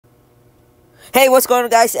Hey, what's going on,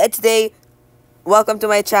 guys? And today, welcome to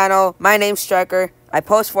my channel. My name's Striker. I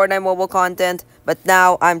post Fortnite mobile content, but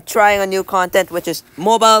now I'm trying a new content, which is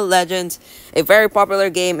Mobile Legends, a very popular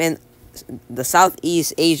game in the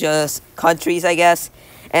Southeast Asia's countries, I guess.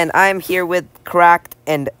 And I'm here with Cracked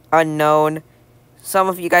and Unknown. Some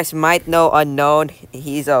of you guys might know Unknown.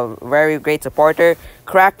 He's a very great supporter.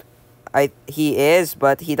 Cracked, he is,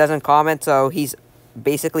 but he doesn't comment, so he's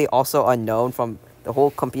basically also unknown from the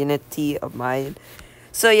whole community of mine.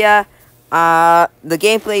 So yeah, the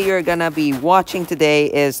gameplay you're gonna be watching today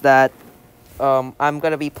is that I'm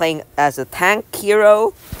gonna be playing as a tank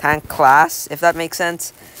hero, tank class, if that makes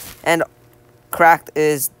sense. And Cracked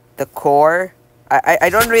is the core. I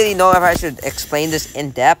don't really know if I should explain this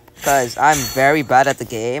in depth because I'm very bad at the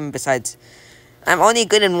game. Besides, I'm only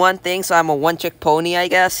good in one thing, so I'm a one-trick pony, I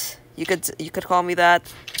guess. You could call me that.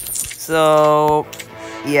 So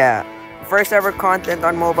yeah, first ever content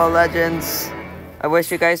on Mobile Legends. I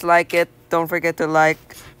wish you guys like it. Don't forget to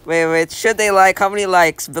like. Wait. Should they like? How many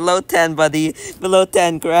likes? Below 10, buddy. Below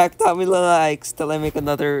 10, correct? How many likes till I make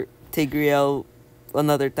another Tigreal,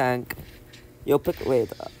 another tank? Yo, pick.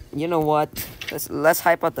 Wait. You know what? Let's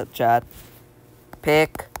hype out the chat.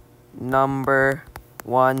 Pick number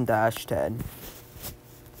 1-10.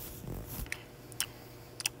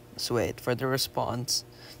 Let's wait for the response.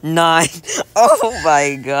 9. Oh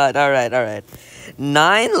my god. Alright.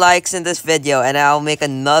 9 likes in this video and I'll make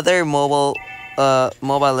another Mobile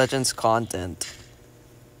Legends content.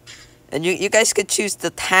 And you guys could choose the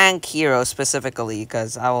tank hero specifically,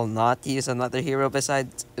 because I will not use another hero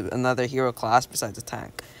class besides the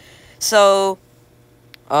tank. So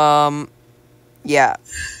yeah.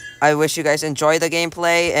 I wish you guys enjoy the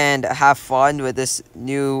gameplay and have fun with this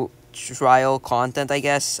new trial content, I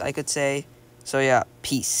guess I could say. So yeah,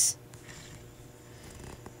 peace.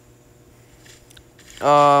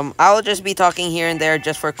 I'll just be talking here and there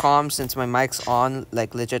just for comms since my mic's on,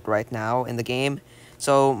 like, legit right now in the game.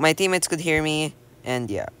 So my teammates could hear me, and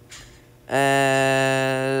yeah.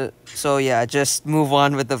 So yeah, just move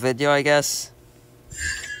on with the video, I guess.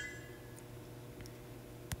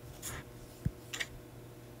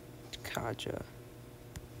 Kaja.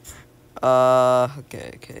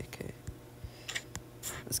 Okay.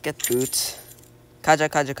 Let's get boots. Kaja,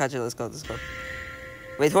 let's go.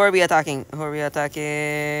 Wait, who are we attacking?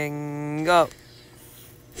 Go.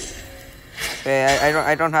 Wait,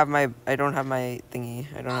 I don't have my thingy.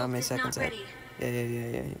 I don't have my second set.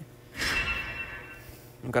 Yeah.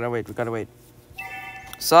 We gotta wait.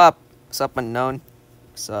 Sup, Unknown.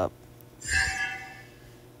 Sup.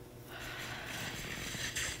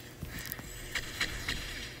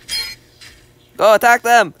 Go attack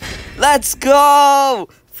them! Let's go!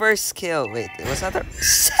 First kill. Wait, was that their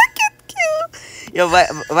second kill? Yo,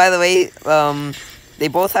 by the way, they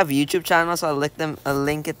both have YouTube channels, so I'll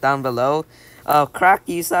link it down below. Crack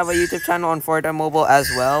used to have a YouTube channel on Fortnite Mobile as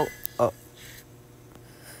well. Oh.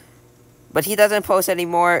 But he doesn't post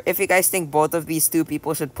anymore. If you guys think both of these two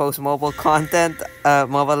people should post mobile content,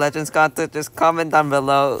 Mobile Legends content, just comment down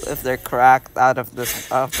below if they're cracked out of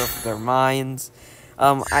their minds.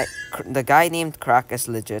 The guy named Crack is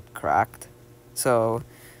legit cracked. So,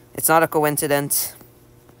 it's not a coincidence.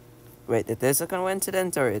 Wait, it is a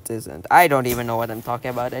coincidence or it isn't? I don't even know what I'm talking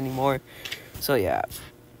about anymore. So, yeah.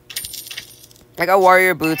 I got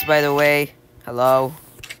warrior boots, by the way. Hello.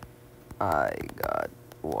 I got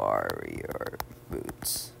warrior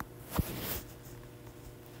boots.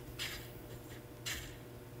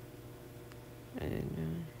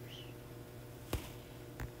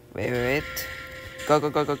 Wait.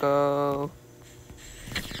 Go.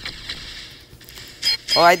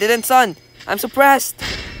 Oh, I didn't stun. I'm suppressed.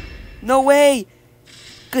 No way.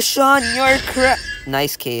 Gashan, you're correct.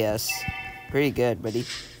 Nice KS. Pretty good, buddy.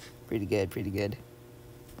 Pretty good.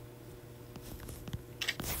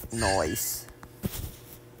 Nice.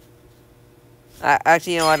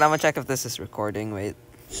 Actually, you know what? I'm gonna check if this is recording. Wait.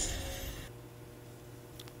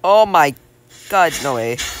 Oh my god. No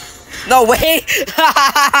way.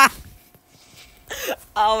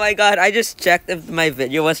 Oh my god, I just checked if my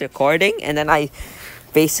video was recording and then I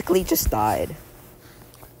basically just died.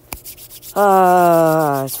 It's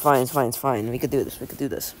fine. We could do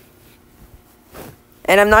this.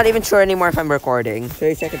 And I'm not even sure anymore if I'm recording.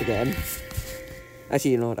 Should I check it again?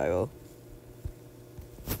 Actually, you know what, I will.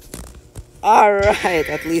 Alright,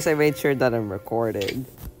 at least I made sure that I'm recording.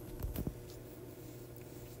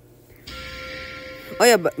 Oh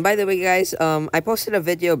yeah, by the way, guys, I posted a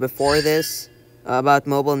video before this about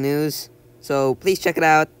mobile news, so please check it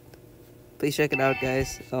out.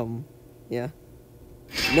 Guys. Yeah.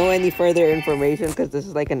 No any further information because this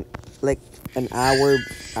is like an hour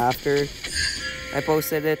after. I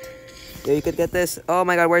posted it. Yo, you could get this. Oh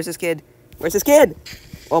my god, where's this kid? Where's this kid?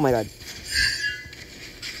 Oh my god.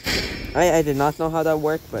 I did not know how that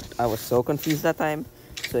worked, but I was so confused that time.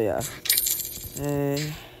 So yeah.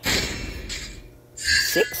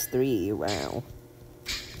 6-3, wow.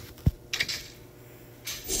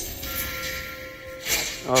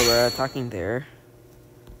 Oh, we're attacking there.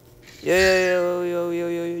 Yo, yo, yo, yo, yo,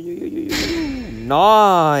 yo, yo, yo, yo, yo.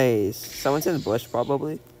 Nice! Someone's in the bush,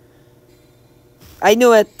 probably. I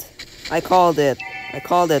knew it! I called it.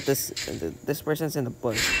 This person's in the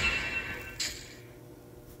bush.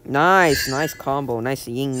 Nice, nice combo. Nice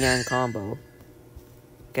yin-yang combo.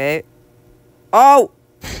 Okay. Oh!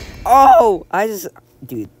 Oh!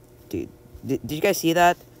 Dude. Did you guys see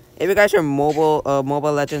that? If you guys are Mobile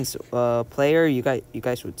Legends player, you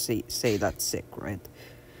guys would say that's sick, right?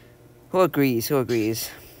 Who agrees?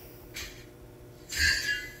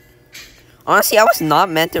 Honestly, I was not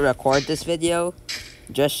meant to record this video.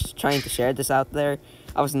 Just trying to share this out there.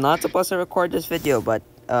 I was not supposed to record this video, but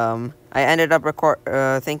I ended up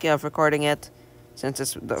thinking of recording it since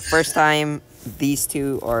it's the first time these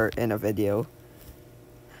two are in a video.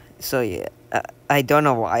 So yeah, I don't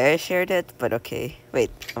know why I shared it, but okay.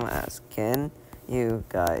 Wait, I'm gonna ask, can you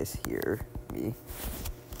guys hear me?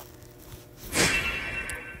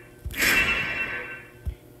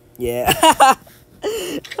 Yeah.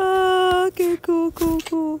 Okay, cool.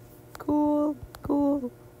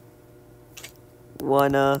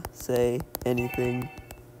 Wanna say anything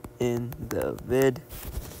in the vid?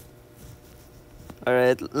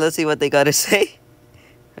 Alright, let's see what they gotta say.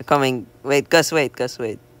 I'm coming. Wait, Gus, wait,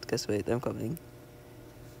 I'm coming.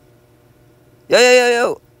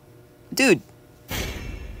 Yo! Dude!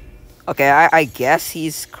 Okay, I guess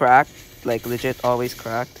he's cracked. Like, legit always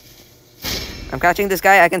cracked. I'm catching this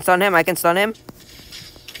guy. I can stun him.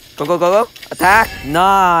 Go. Attack!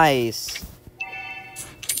 Nice!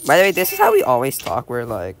 By the way, this is how we always talk. We're,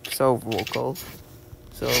 like, so vocal.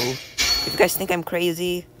 So, if you guys think I'm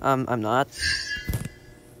crazy, I'm not.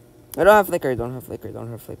 I don't have flicker.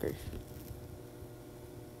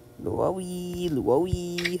 Luowie.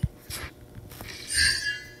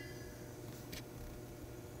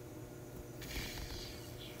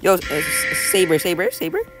 Yo, Saber.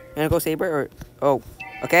 You wanna go Saber or... Oh,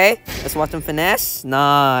 okay. Let's watch him finesse.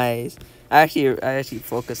 Nice. I actually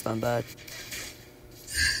focused on that.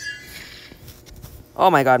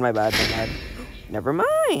 Oh my god, my bad. Never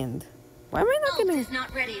mind. Why am I not gonna...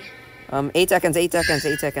 Not ready. 8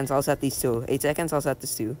 seconds. I'll set these two. 8 seconds, I'll set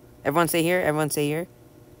this two. Everyone stay here.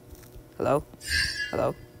 Hello?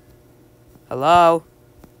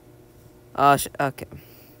 Okay.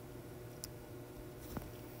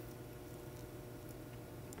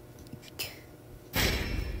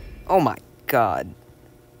 Oh my god.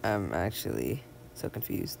 I'm actually so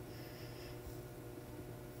confused.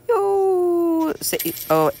 Yo!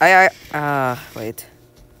 Wait.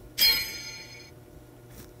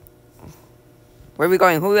 Where are we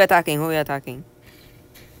going? Who are we attacking?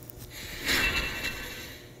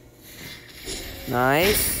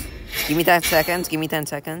 Nice. Give me 10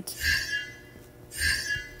 seconds.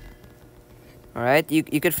 Alright, you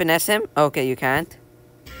could finesse him? Okay, you can't.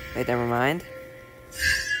 Wait, never mind.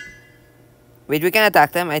 Wait, we can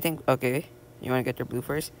attack them, I think. Okay. You wanna get your blue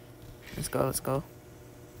first? Let's go.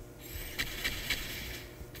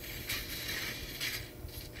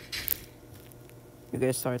 You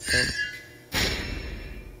guys start there.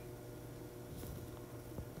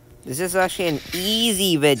 This is actually an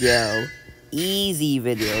easy video.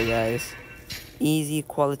 Guys. Easy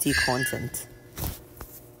quality content.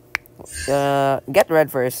 Get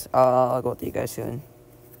red first. I'll go to you guys soon.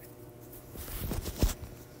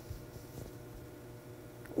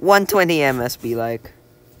 120 MSB, like.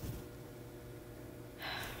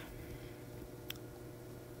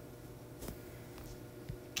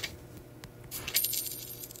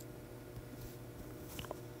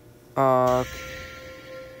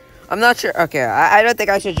 I'm not sure. Okay, I don't think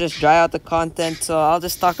I should just dry out the content, so I'll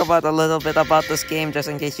just talk about a little bit about this game, just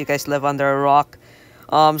in case you guys live under a rock.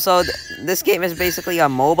 So this game is basically a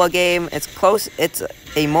mobile game. It's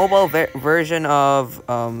a mobile version of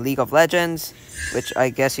League of Legends, which I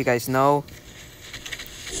guess you guys know.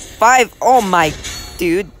 5. Oh my,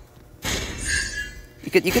 dude.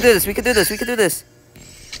 You could do this. We could do this.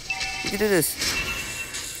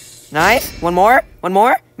 Nice. One more.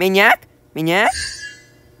 Maniac.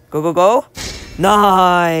 Go.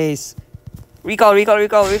 Nice. Recall.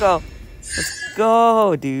 Let's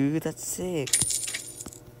go, dude. That's sick.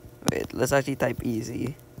 Wait, let's actually type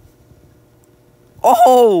easy.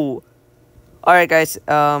 Oh! Alright, guys.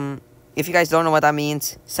 If you guys don't know what that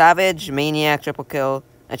means, Savage, Maniac, triple kill,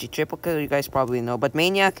 Actually, triple kill you guys probably know, but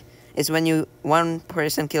Maniac is when one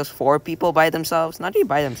person kills 4 people by themselves. Not really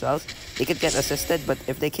by themselves. They could get assisted, but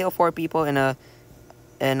if they kill 4 people in a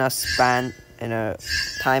span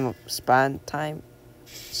time,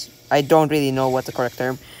 I don't really know what the correct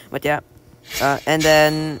term, but yeah. And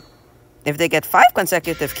then if they get 5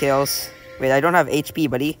 consecutive kills, wait, I don't have HP,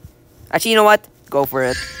 buddy. Actually, you know what? Go for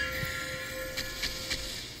it.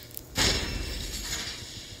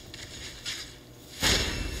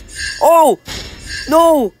 Oh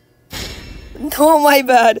no! No, my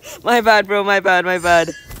bad. My bad, bro. My bad. My bad.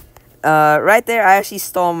 Right there, I actually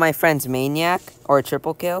stole my friend's Maniac or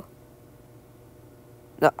triple kill.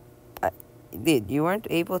 No, dude, you weren't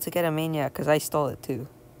able to get a Maniac because I stole it too.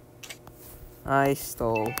 I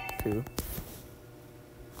stole too.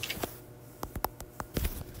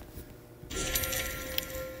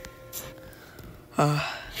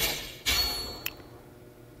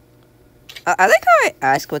 I like how I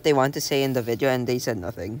asked what they want to say in the video and they said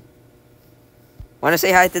nothing. Want to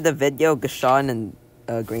say hi to the video, Gashawn and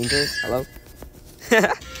Granger? Hello?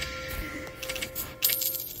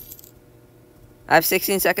 I have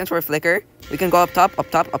 16 seconds for a flicker. We can go up top,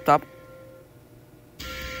 up top, up top.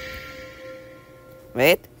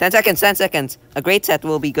 Wait, 10 seconds, 10 seconds. A great set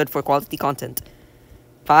will be good for quality content.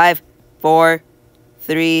 5, 4,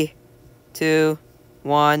 3, 2,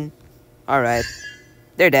 1. Alright.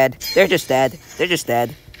 They're dead. They're just dead. They're just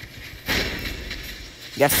dead.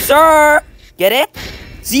 Yes, sir! Get it?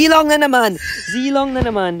 Zilong na naman! Zilong na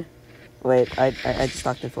naman! Wait, I just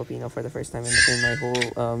talked in Filipino for the first time in my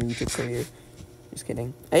whole YouTube career. Just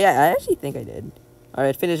kidding. Yeah, I actually think I did.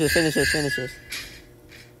 Alright, finish this, finish this, finish this.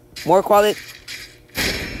 More quality.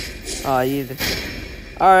 Oh, you.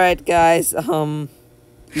 Alright, guys.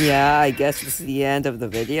 Yeah, I guess this is the end of the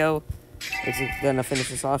video. We're just gonna finish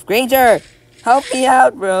this off. Granger! Help me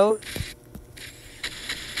out, bro!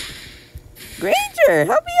 Granger!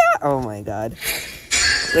 Help me out! Oh my god.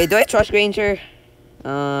 Wait, do I trust Granger?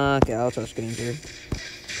 Okay, I'll trust Granger.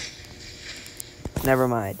 Never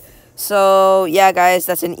mind. So, yeah, guys,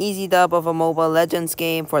 that's an easy dub of a Mobile Legends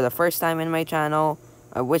game for the first time in my channel.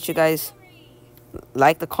 I wish you guys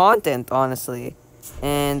like the content, honestly.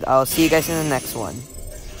 And I'll see you guys in the next one.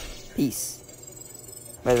 Peace.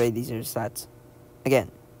 By the way, these are stats.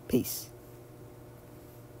 Again, peace.